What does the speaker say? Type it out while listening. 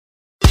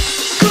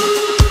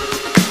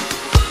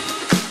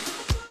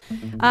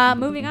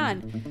Moving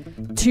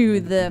on to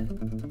the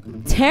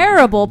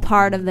terrible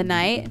part of the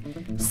night.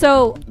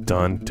 So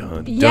dun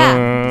dun yeah.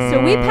 dun.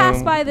 So we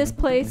passed by this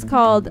place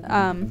called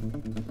El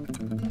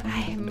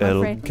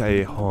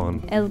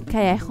Callejon. El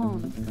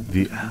Callejon.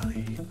 The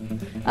alley.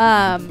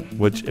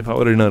 Which, if I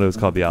would have known it was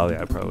called the alley,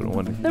 I probably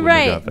would have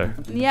got there.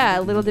 Yeah,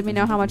 little did we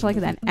know how much like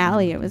an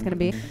alley it was going to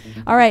be.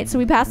 All right, so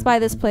we passed by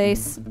this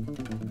place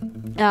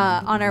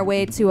on our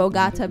way to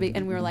Ogata,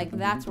 and we were like,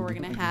 that's where we're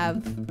going to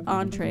have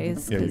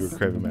entrees. Yeah, you were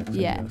craving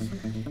Mexican. Yeah. Yes.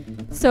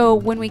 So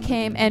when we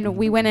came and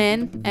we went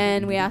in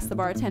and we asked the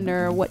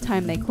bartender what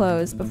time they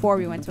closed before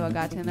we went to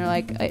Ogata, and they're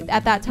like,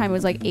 at that time it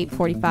was like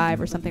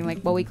 8:45 or something. Like,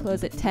 well, we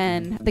close at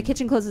 10. The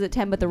kitchen closes at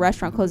 10, but the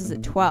restaurant closes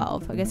at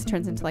 12. I guess it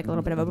turns into like a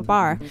little bit of a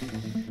bar.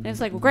 And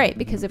it's like, well, great,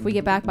 because if we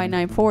get back by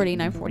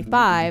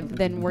 9:45,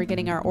 then we're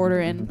getting our order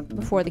in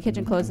before the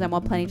kitchen closes, and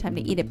we'll have plenty of time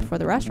to eat it before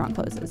the restaurant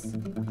closes.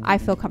 I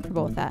feel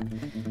comfortable with that.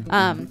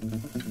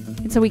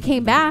 And so we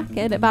came back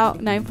at about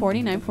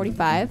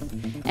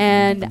 9:45,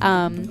 and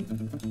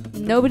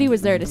nobody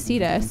was there to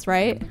seat us,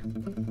 right?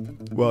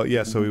 Well,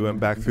 yeah, so we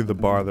went back through the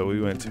bar that we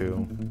went to,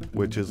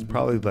 which is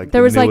probably like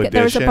there was new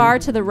there was a edition. bar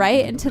to the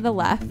right and to the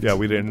left. Yeah,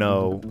 we didn't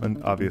know,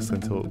 obviously,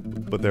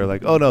 but they're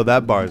like, oh no,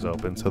 that bar's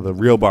open. So the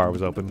real bar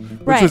was open,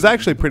 which was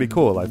actually pretty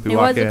cool. Like we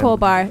walk in, it was a cool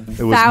bar.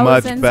 It was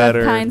much better. Thousands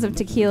of kinds of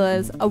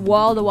tequilas, a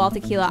wall-to-wall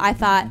tequila. I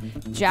thought,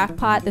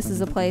 jackpot, this is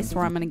a place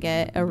where I'm going to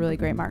get a really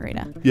great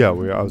margarita. Yeah,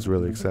 I was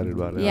really excited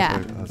about it.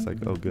 Yeah. I was like,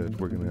 oh good,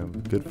 we're going to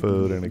have good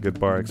food and a good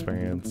bar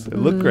experience. It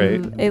looked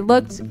great. It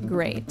looked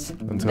great.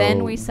 Until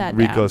then we sat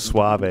Rico down.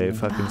 Suave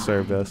fucking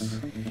served us.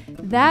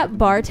 That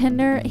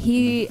bartender,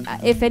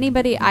 if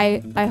anybody,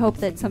 I hope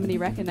that somebody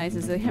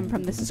recognizes him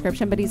from this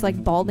description, but he's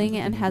like balding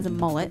and has a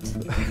mullet.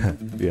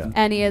 Yeah.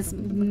 And he has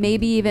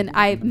maybe even,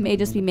 I may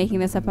just be making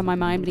this up in my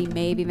mind, but he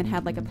may have even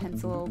had like a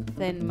pencil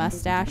thin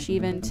mustache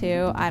even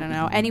too. I don't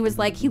know. And he looked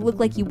like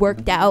he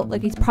worked out.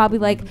 Like he's probably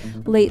like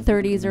late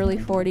 30s, early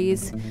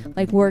 40s,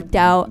 like worked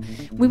out.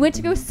 We went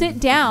to go sit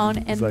down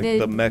and it's like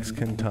the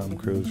Mexican Tom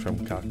Cruise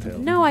from Cocktail.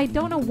 No, I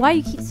don't know why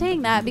you keep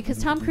saying that, because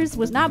Tom Cruise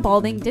was not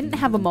balding, didn't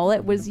have a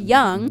mullet, was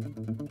young.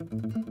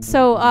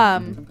 So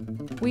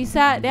we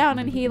sat down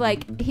and he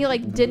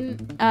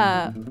didn't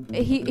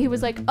he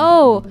was like,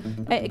 oh,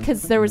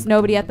 because there was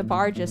nobody at the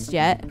bar just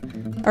yet,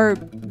 or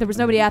there was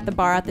nobody at the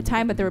bar at the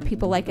time, but there were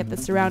people like at the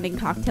surrounding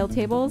cocktail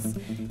tables,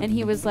 and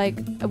he was like,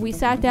 we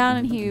sat down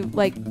and he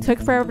like took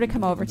forever to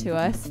come over to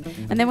us,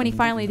 and then when he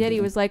finally did,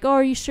 he was like, oh,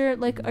 are you sure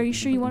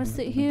you want to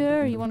sit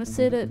here, or you want to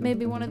sit at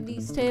maybe one of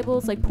these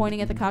tables, like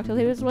pointing at the cocktail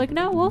tables. We're like,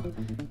 no,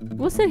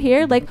 we'll sit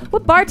here. Like,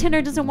 what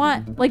bartender doesn't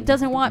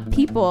want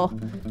people?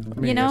 I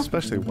mean,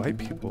 especially white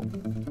people.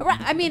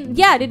 I mean,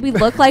 yeah, did we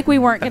look like we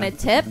weren't going to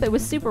tip? It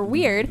was super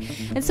weird.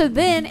 And so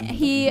then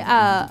he's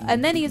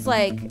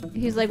like,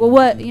 well,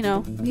 what do you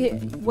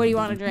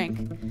want to drink?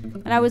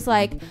 And I was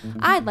like,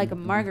 I'd like a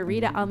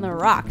margarita on the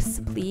rocks,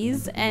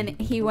 please. And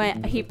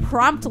he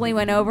promptly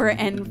went over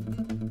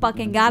and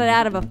fucking got it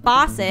out of a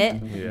faucet,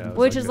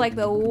 which is like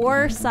the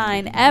worst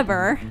sign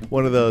ever.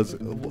 One of those,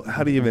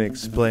 how do you even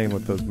explain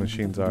what those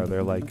machines are?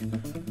 They're like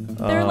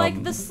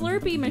the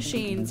Slurpee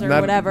machines or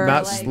whatever.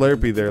 Not like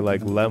Slurpee, they're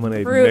like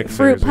lemonade mixers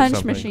fruit punch or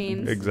something.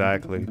 machines.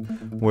 Exactly.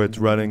 Where it's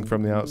running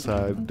from the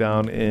outside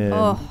down in.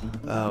 Oh,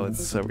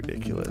 it's so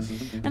ridiculous.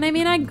 And I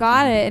mean, I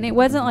got it, and it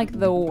wasn't like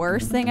the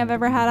worst thing I've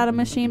ever had out of a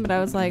machine, but I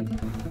was like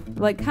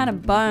kind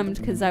of bummed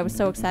because I was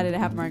so excited to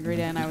have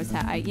margarita, and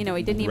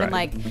he didn't even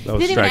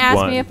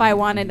ask me if I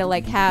wanted to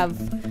like have.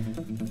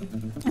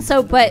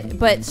 So,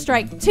 but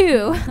strike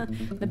two,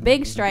 the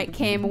big strike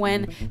came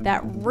when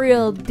that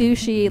real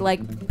douchey,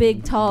 like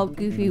big, tall,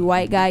 goofy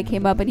white guy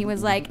came up, and he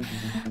was like,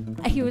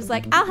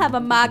 I'll have a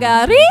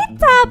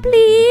margarita,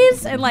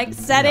 please, and like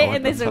said it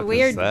in this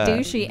weird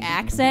douchey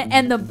accent.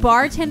 And the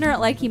bartender,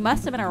 like, he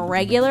must have been a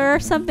regular or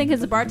something,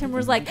 because the bartender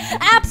was like,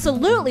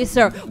 absolutely,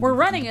 sir, we're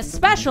running a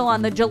special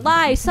on the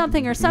July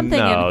something or something.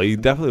 No, he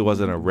definitely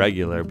wasn't a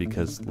regular,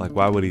 because like,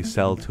 why would he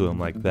sell to him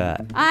like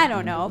that? I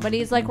don't know, but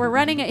he's like, we're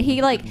running it.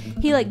 He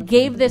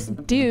gave this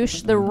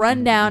douche the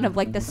rundown of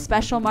like the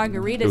special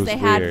margaritas they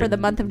had for the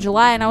month of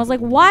July, and I was like,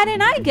 why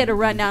didn't I get a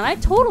rundown? I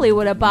totally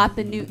would have bought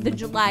the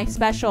July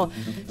special.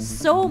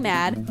 So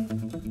mad.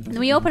 And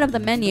we open up the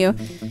menu.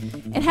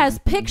 It has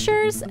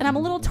pictures, and I'm a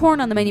little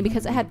torn on the menu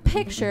because it had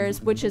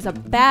pictures, which is a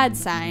bad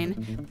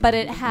sign, but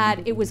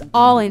it was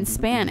all in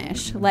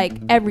Spanish. Like,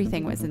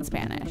 everything was in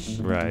Spanish.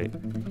 Right.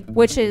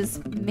 Which is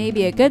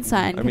maybe a good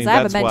sign, because I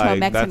haven't been to a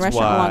Mexican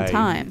restaurant in a long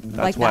time.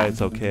 That's why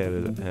it's okay at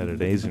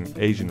an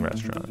Asian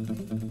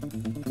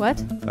restaurant.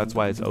 What? That's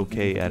why it's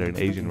okay at an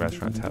Asian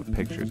restaurant to have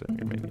pictures on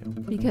your menu.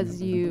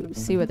 Because you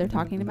see what they're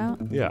talking about?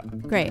 Yeah.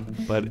 Great.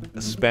 But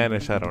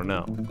Spanish, I don't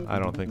know. I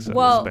don't think so.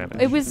 Well,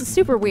 Spanish. It was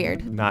super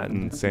weird. Not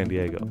in San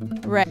Diego.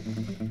 Right.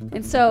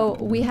 And so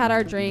we had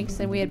our drinks,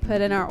 and we had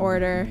put in our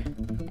order,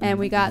 and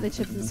we got the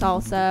chips and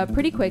salsa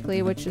pretty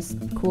quickly, which is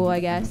cool, I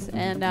guess.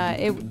 And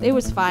it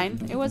was fine.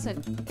 It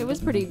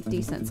was pretty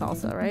decent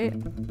salsa, right?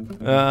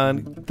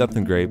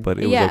 Nothing great, but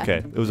it was okay.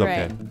 It was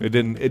okay.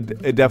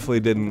 It definitely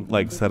didn't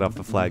like set off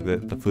the flag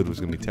that the food was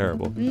gonna be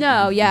terrible.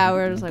 No, yeah,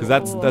 we're just like,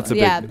 because that's a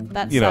big,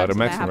 that at a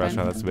Mexican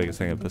restaurant, that's the biggest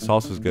thing. If the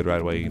salsa's good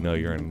right away, you know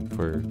you're in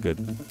for a good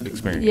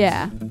experience.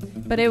 Yeah,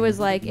 but it was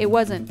like, it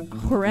wasn't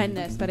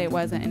horrendous, but it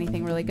wasn't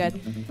anything really good.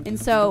 And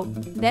so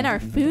then our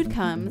food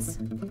comes,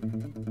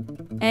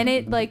 and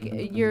it like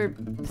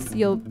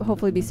you'll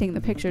hopefully be seeing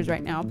the pictures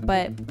right now,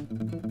 but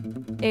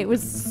it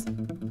was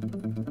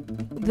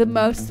the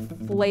most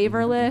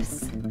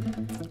flavorless.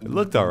 It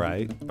looked all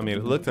right. I mean,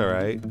 it looked all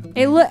right.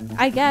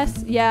 I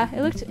guess, yeah.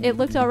 It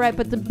looked all right,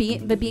 but the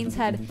beans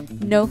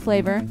had no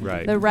flavor.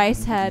 Right. The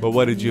rice had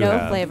what did you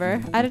have? No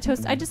flavor. I had a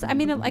toast. I got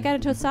a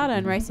tostada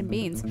and rice and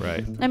beans.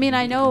 Right. I mean,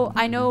 I know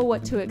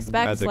what to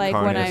expect. I had the like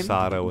carne when I'm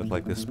asada with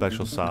like this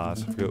special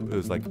sauce. I forget, it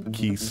was like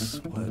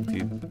quise. What,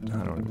 dude?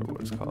 I don't remember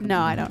what it's called.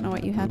 No, I don't know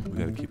what you had. We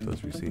gotta keep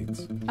those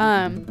receipts.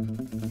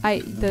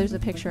 There's a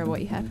picture of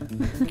what you had.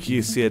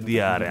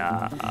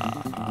 Quesadilla.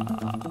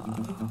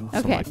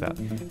 Okay. Like that.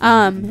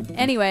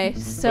 Anyway,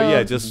 so but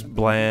yeah, just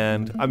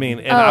bland. I mean,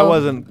 and I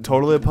wasn't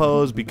totally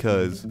opposed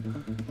because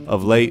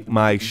of late.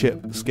 My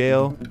ship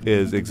scale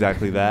is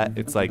exactly that.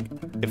 It's like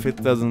if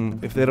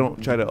they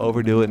don't try to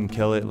overdo it and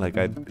kill it, like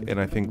I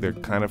think they're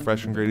kind of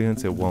fresh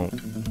ingredients, it won't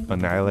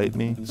annihilate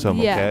me. So I'm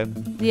okay.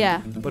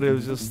 Yeah. But it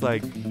was just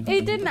like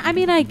it didn't. I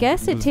mean, I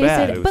guess it tasted.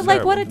 Bad. It but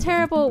like what a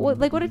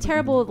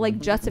terrible like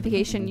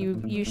justification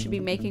you should be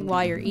making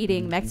while you're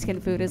eating Mexican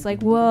food is like,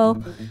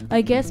 well,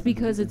 I guess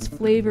because it's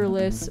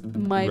flavorless,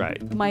 my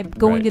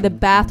going to the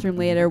bathroom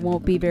later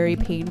won't be very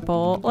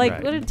painful.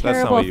 Like what a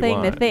terrible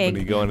thing to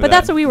think. But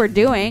that's what we were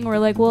doing. We're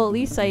like, well, at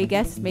least I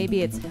guess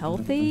maybe it's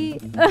healthy.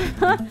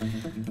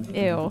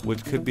 Ew.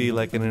 Which could be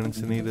like an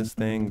Encinitas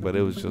thing, but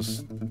it was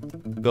just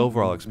the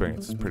overall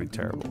experience is pretty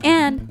terrible.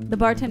 And the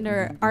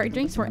bartender, our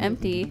drinks were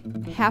empty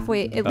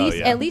halfway,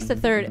 at least a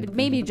third,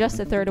 maybe just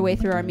a third away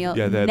through our meal.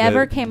 Yeah,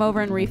 never came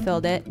over and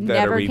refilled it.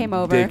 Never came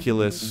over.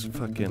 Ridiculous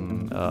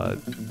fucking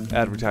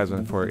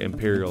advertisement for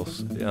Imperial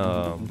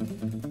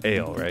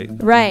ale, right?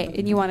 Right,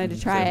 and you wanted to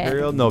try it.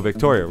 Imperial? No,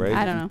 Victoria, right?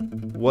 I don't know.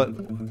 What?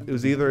 It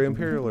was either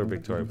Imperial or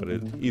Victoria, but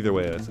either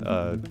way,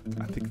 I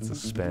think it's a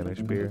Spanish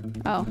beer.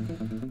 Oh.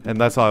 And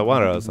that's all I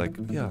wanted. I was like,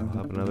 yeah, I'll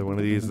have another one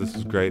of these. This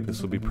is great.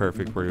 This will be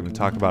perfect. We're going to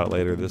talk about it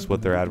later. This is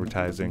what they're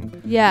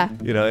advertising. Yeah.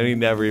 And he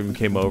never even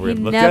came over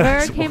and looked at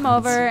us. He never came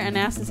over and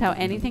asked us how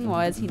anything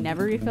was. He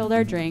never refilled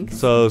our drinks.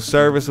 So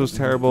service was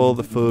terrible.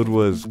 The food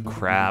was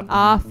crap.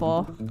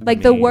 Awful.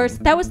 Like the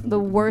worst. That was the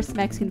worst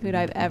Mexican food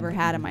I've ever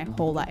had in my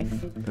whole life.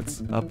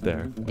 It's up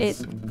there.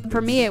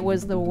 For me, it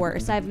was the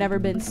worst. I've never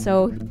been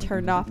so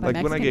turned off by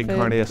Mexican food. Like when I get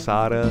carne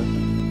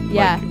asada,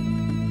 yeah,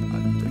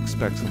 I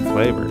expect some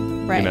flavor.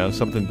 Right.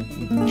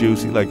 Something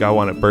juicy. Like I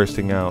want it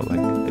bursting out. Like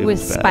it with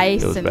was bad.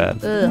 spice. It was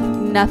bad.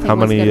 Nothing. How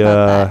many? Was good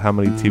about that. How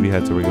many TV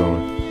heads are we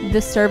going with?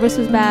 The service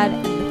was bad,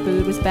 and the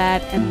food was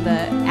bad, and the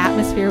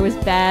atmosphere was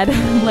bad.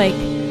 Like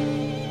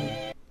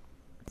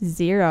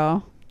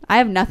 0. I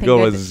have nothing. Go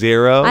good with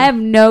 0. I have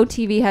no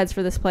TV heads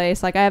for this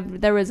place. Like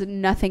there was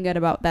nothing good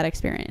about that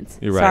experience.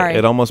 You're right. Sorry.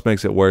 It almost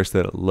makes it worse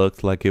that it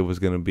looked like it was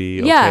going to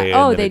be. Yeah. Okay,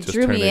 Oh, they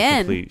drew me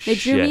in. They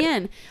drew me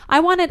in. I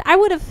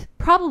would have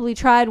probably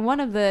tried one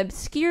of the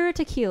obscure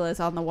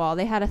tequilas on the wall.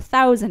 They had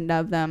 1,000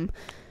 of them.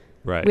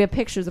 Right. We have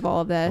pictures of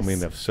all of this. I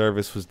mean, if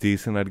service was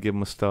decent, I'd give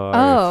them a star.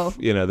 Oh.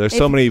 There's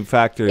so many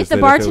factors. If the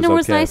bartender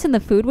was nice and the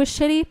food was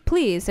shitty,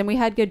 please, and we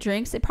had good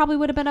drinks, it probably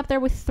would have been up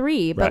there with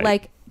 3.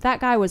 But that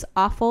guy was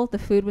awful. The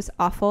food was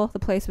awful. The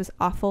place was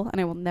awful,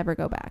 and I will never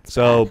go back.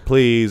 So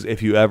please,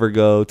 if you ever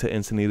go to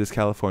Encinitas,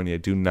 California,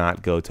 do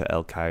not go to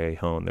El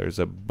Callejon. There's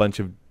a bunch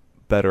of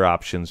better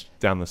options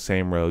down the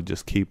same road.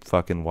 Just keep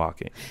fucking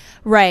walking.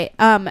 Right.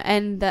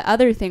 And the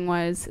other thing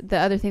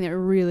that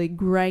really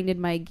grinded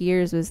my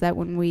gears was that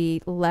when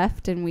we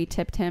left and we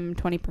tipped him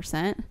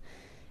 20%,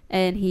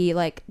 and he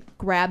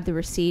grabbed the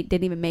receipt,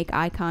 didn't even make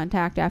eye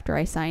contact after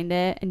I signed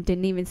it, and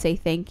didn't even say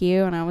thank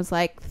you. And I was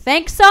like,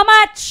 thanks so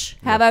much.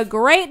 Have a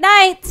great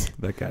night.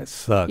 That guy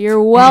sucked.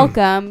 You're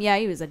welcome. Yeah,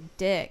 he was a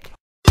dick.